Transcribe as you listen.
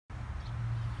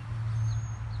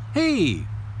Hey,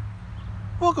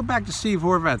 welcome back to Steve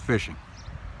Horvath Fishing.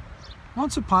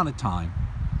 Once upon a time,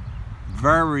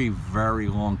 very, very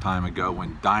long time ago,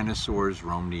 when dinosaurs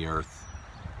roamed the earth,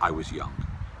 I was young.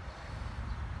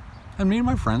 And me and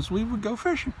my friends, we would go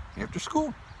fishing after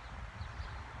school.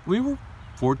 We were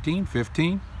 14,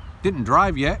 15, didn't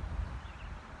drive yet.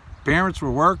 Parents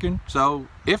were working, so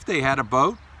if they had a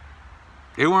boat,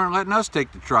 they weren't letting us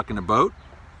take the truck in the boat.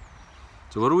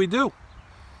 So what do?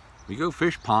 We go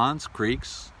fish ponds,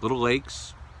 creeks, little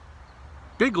lakes,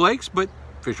 big lakes, but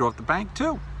fish off the bank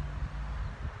too.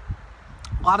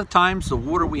 A lot of times the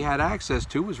water we had access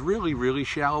to was really, really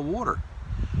shallow water.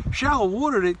 Shallow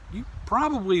water that you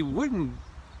probably wouldn't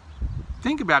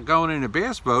think about going in a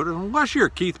bass boat unless you're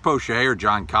Keith Pochet or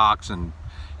John Cox and,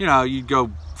 you know, you'd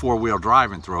go four-wheel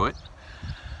driving through it.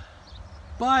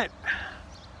 But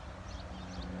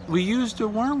we used a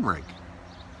worm rig.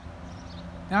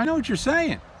 Now I know what you're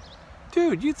saying.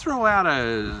 Dude, you throw out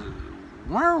a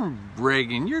worm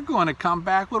rig and you're going to come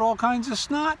back with all kinds of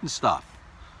snot and stuff.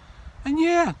 And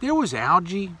yeah, there was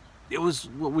algae. There was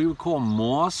what we would call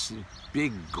moss,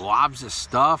 big globs of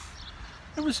stuff.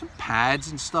 There was some pads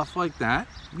and stuff like that.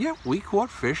 Yeah, we caught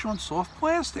fish on soft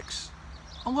plastics.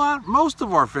 Most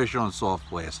of our fish on soft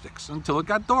plastics until it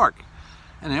got dark.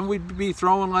 And then we'd be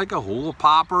throwing like a hula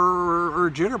popper or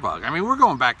a jitterbug. I mean, we're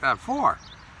going back that far.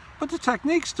 But the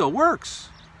technique still works.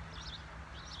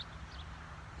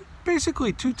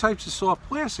 Basically two types of soft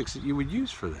plastics that you would use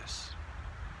for this.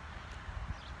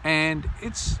 And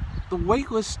it's the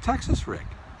weightless Texas rig.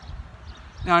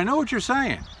 Now I know what you're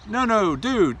saying. No,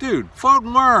 dude,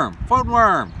 floating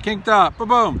worm, kinked up,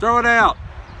 boom, throw it out.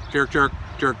 Jerk, jerk,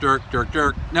 jerk, jerk, jerk,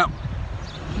 jerk. No,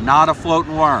 not a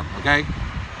floating worm, okay?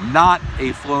 Not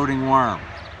a floating worm.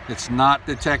 It's not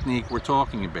the technique we're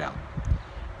talking about.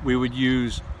 We would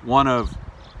use one of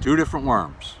two different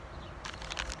worms.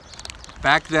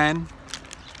 Back then,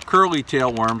 curly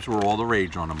tail worms were all the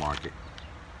rage on the market.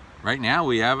 Right now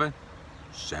we have a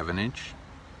 7-inch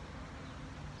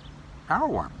power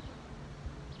worm.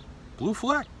 Blue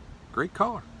fleck, great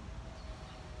color.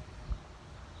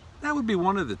 That would be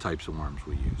one of the types of worms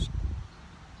we used.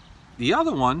 The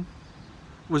other one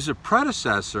was a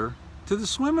predecessor to the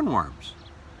swimming worms.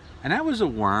 And that was a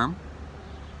worm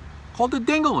called the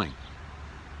dingling.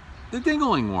 The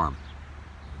dingling worm.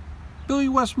 Billy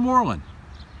Westmoreland,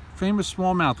 famous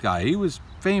smallmouth guy. He was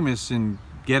famous in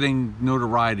getting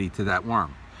notoriety to that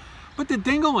worm. But the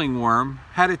dingling worm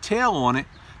had a tail on it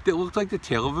that looked like the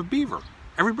tail of a beaver.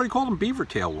 Everybody called them beaver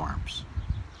tail worms.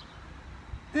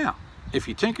 Now, if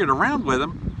you tinkered around with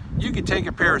them, you could take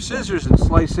a pair of scissors and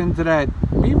slice into that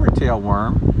beaver tail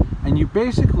worm, and you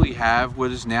basically have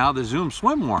what is now the Zoom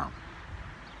swim worm,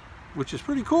 which is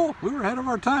pretty cool. We were ahead of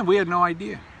our time. We had no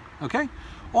idea. Okay?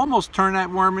 Almost turned that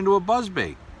worm into a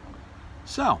buzzbait.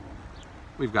 So,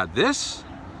 we've got this.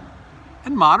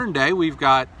 In modern day, we've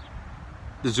got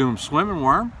the Zoom swimming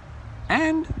worm,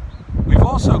 and we've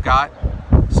also got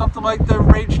something like the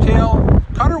rage tail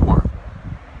cutter worm.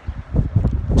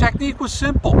 Technique was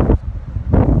simple.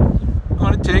 I'm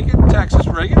going to take it, Texas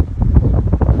rig it,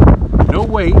 no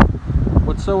weight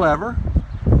whatsoever.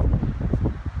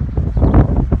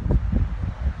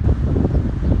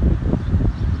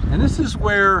 And this is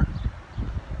where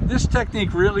this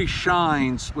technique really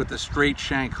shines with a straight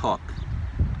shank hook,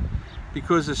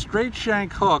 because a straight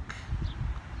shank hook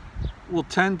will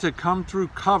tend to come through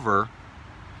cover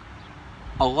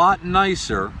a lot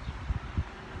nicer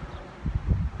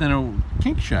than a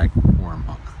kink shank worm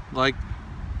hook, like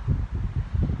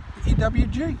the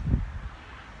EWG.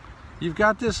 You've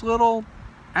got this little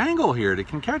angle here that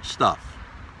can catch stuff.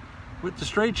 With the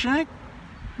straight shank,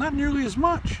 not nearly as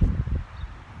much.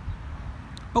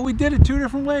 But we did it two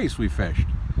different ways we fished.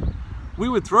 We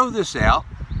would throw this out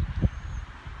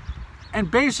and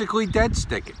basically dead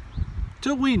stick it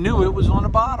till we knew it was on the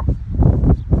bottom.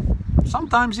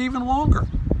 Sometimes even longer.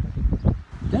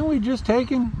 Then we just take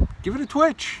and give it a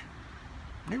twitch.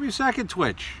 Maybe a second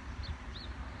twitch.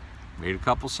 Wait a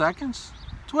couple seconds.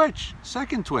 Twitch.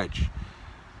 Second twitch.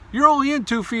 You're only in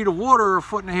 2 feet of water or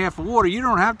 1.5 feet of water. You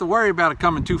don't have to worry about it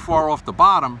coming too far off the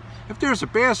bottom. If there's a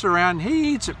bass around,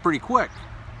 he eats it pretty quick.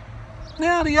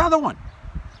 Now the other one,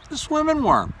 the swimming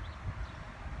worm.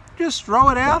 Just throw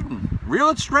it out and reel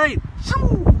it straight.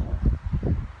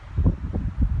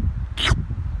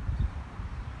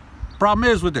 Problem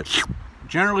is with it,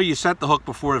 generally you set the hook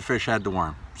before the fish had the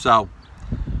worm. So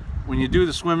when you do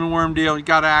the swimming worm deal, you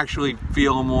got to actually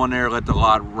feel them on there, let the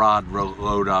rod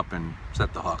load up and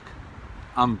set the hook.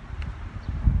 I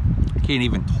can't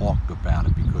even talk about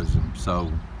it because I'm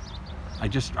so,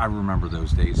 I remember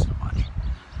those days so much.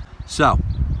 So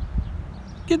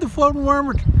Give the floating worm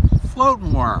a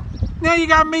floating worm. Now you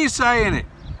got me saying it.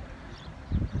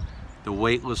 The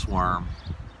weightless worm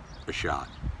a shot.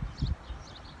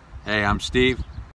 Hey, I'm Steve.